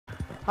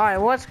Alright,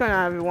 what's going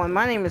on everyone?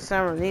 My name is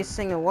Sam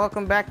Singh and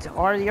welcome back to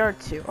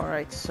RDR2.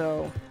 Alright,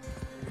 so...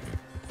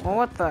 Well,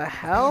 what the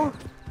hell?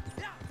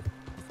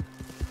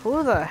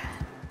 Who the...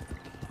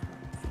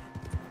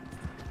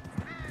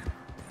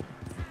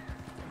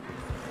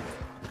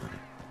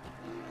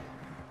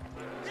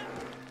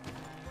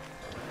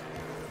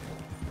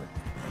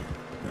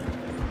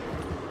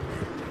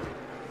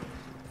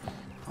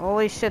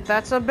 Holy shit,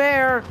 that's a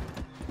bear!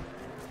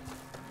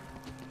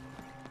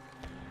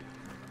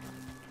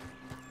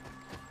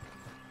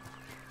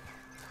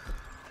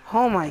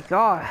 Oh my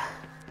god.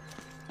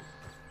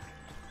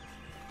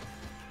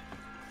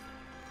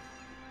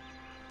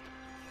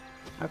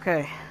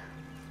 Okay.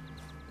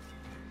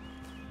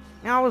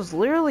 Now, I was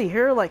literally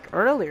here like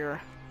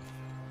earlier.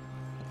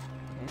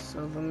 Okay,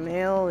 so the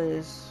mail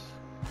is...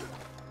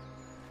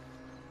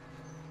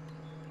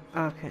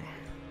 Okay.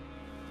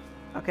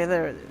 Okay,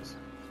 there it is.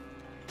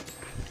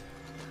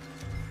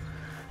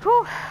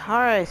 Whew,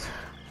 alright.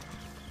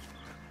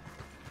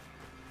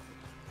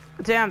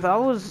 Damn, there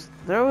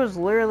was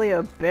literally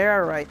a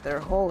bear right there.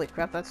 Holy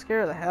crap, that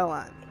scared the hell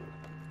out of me.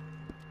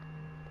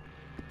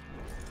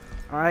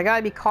 Alright, I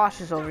gotta be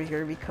cautious over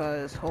here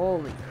because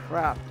holy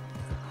crap.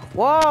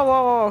 Whoa, whoa,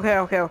 whoa,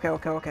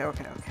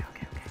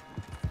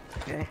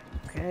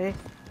 okay.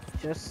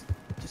 Just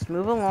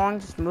move along,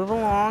 just move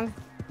along.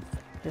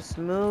 Just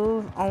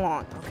move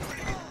along,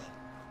 okay.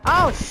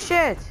 Oh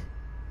shit!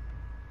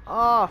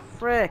 Oh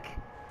frick.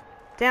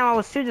 Damn, I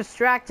was too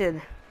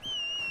distracted.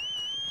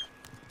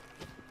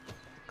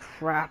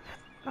 Crap.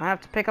 I have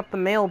to pick up the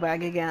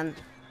mailbag again.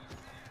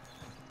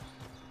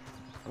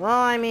 Well,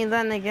 I mean,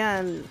 then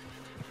again...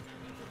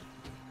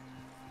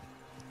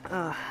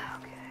 okay.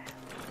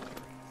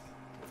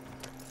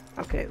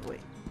 Okay, wait.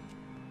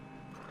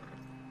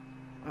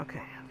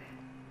 Okay.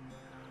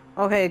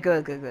 Okay,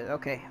 good.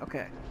 Okay.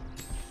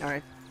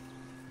 Alright.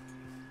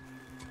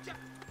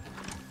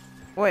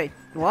 Wait,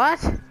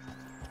 what?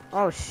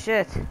 Oh,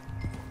 shit.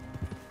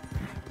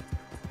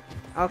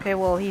 Okay,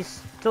 well, he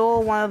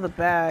stole one of the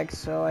bags,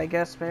 so I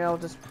guess maybe I'll...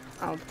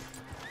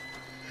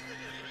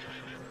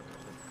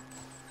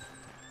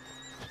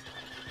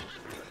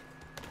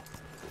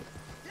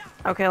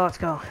 Okay, let's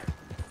go.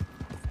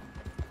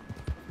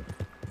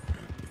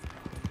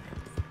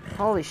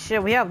 Holy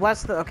shit, we have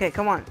less than... Okay,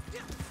 come on.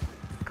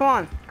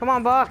 Come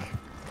on, Buck.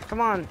 Come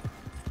on,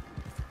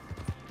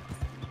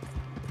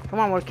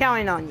 we're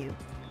counting on you.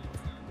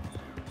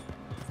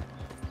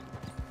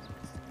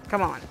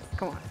 Come on.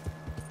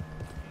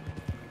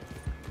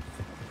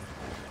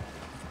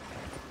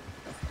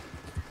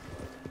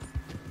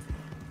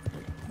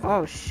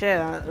 Oh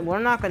shit, we're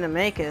not gonna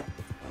make it.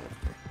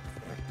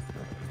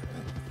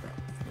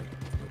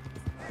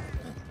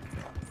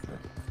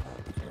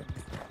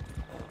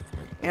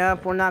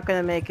 Yep, we're not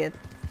gonna make it.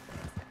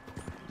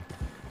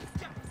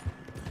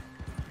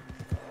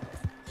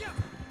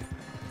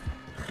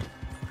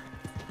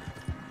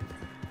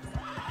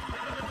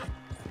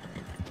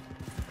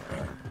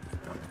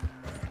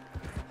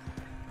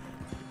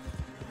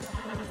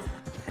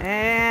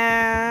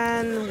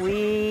 And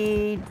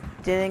we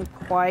didn't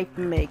quite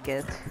make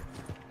it.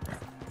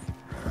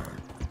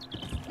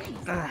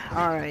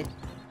 Alright.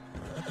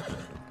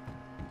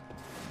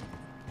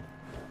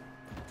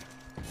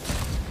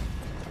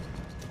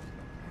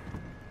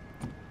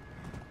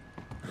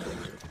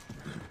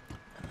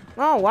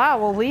 Oh wow,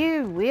 well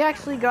we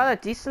actually got a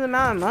decent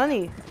amount of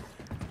money.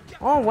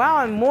 Oh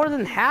wow, and more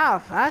than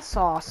half. That's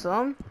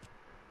awesome.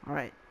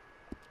 Alright.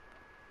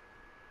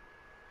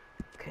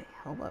 Okay,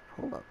 hold up.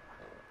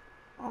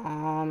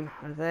 Are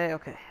they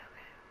okay.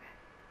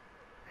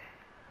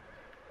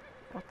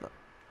 What the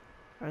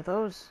are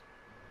those?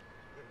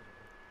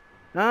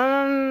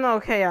 No,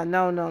 okay, yeah,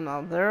 no.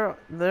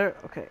 They're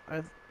okay.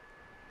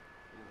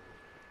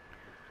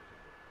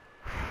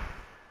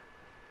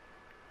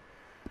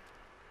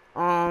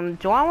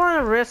 Do I want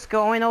to risk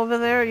going over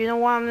there? You know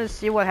what? I'm gonna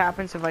see what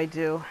happens if I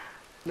do.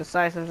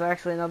 Besides, there's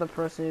actually another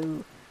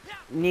person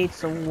who needs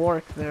some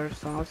work there,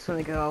 so I'm just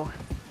gonna go.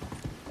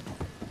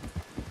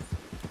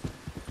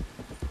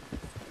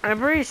 I'm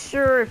pretty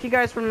sure if you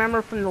guys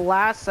remember from the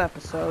last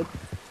episode,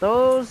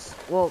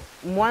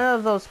 one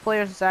of those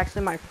players is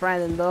actually my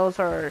friend, and those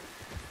are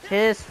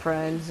his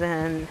friends,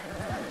 and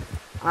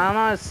I don't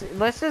know,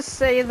 let's just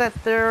say that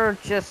they're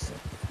just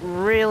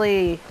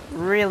really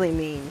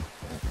mean.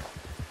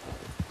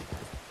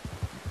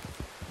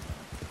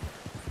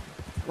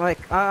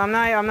 Like, I'm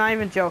not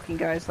even joking,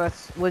 guys.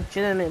 That's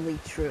legitimately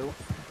true.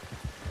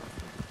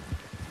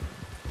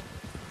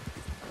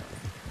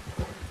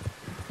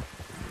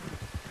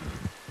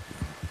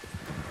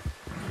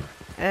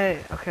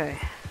 Hey, okay.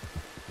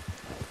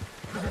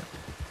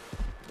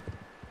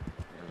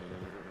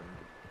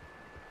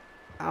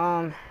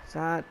 Is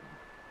that...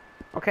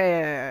 Okay,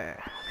 yeah.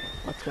 Okay,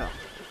 let's go.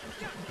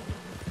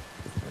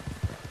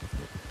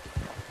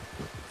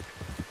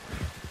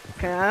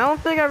 Okay, I don't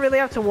think I really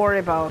have to worry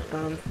about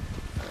them.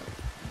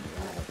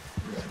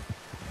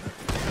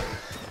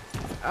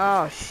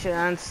 Oh shit,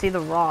 I didn't see the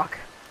rock.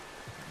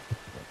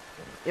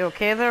 You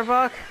okay there,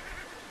 Buck?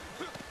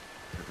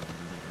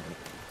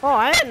 Oh,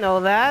 I didn't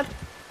know that.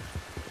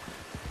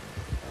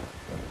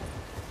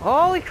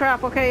 Holy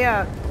crap, okay,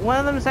 yeah. One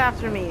of them's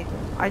after me.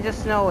 I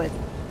just know it.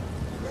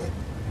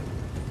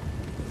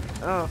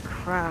 Oh,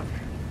 crap.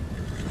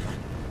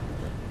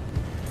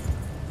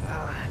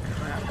 Oh,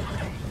 crap,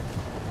 okay.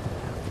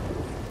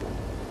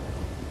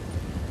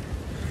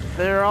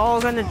 They're all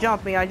gonna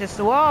jump me, I just...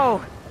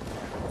 Whoa!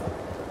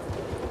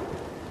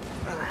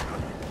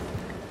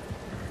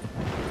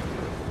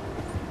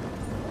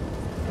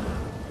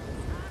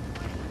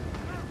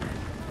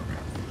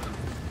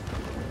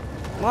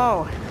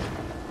 Whoa.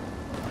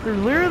 They're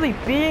literally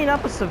beating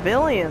up a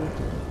civilian.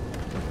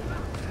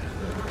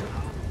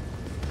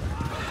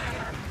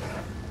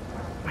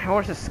 My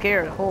horse is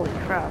scared, holy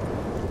crap.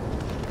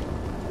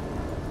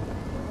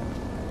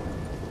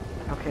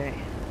 Okay.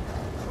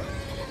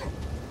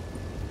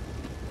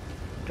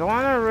 Do I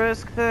wanna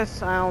risk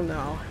this? I don't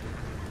know.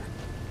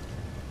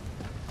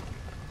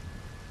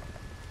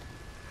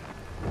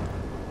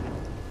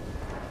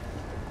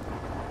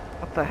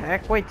 What the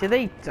heck? Wait, did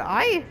they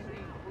die?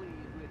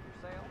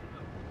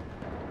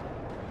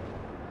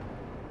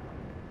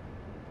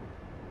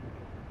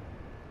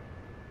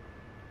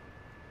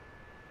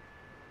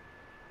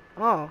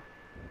 Oh.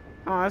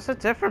 Oh, that's a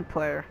different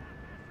player.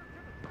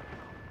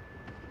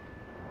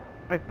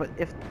 Wait, but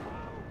if...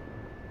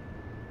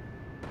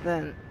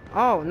 Then...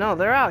 Oh, no,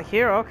 they're out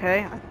here,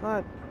 okay. I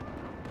thought...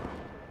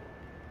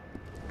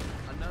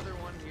 Another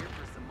one here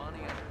for some money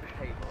under the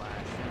table,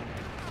 I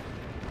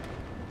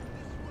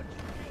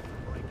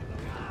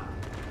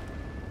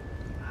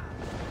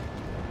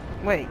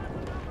see. Wait.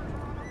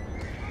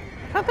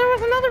 I thought there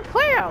was another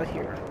player out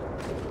here.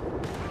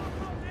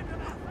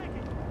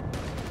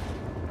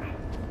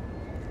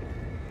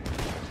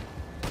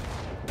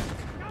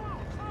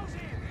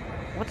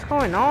 What's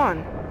going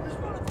on?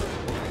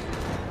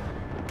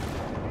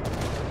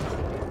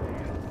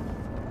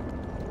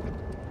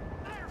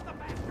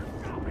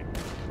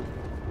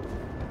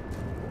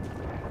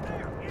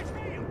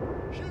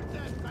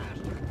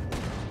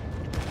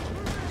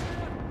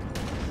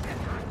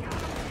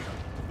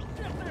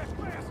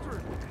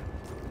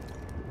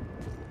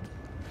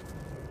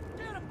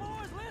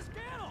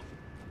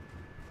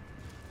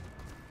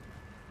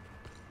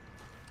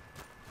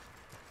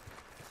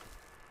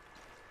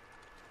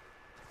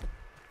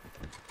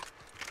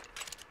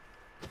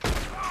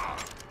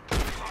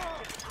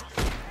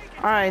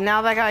 Alright,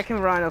 now that guy can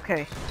run,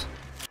 okay.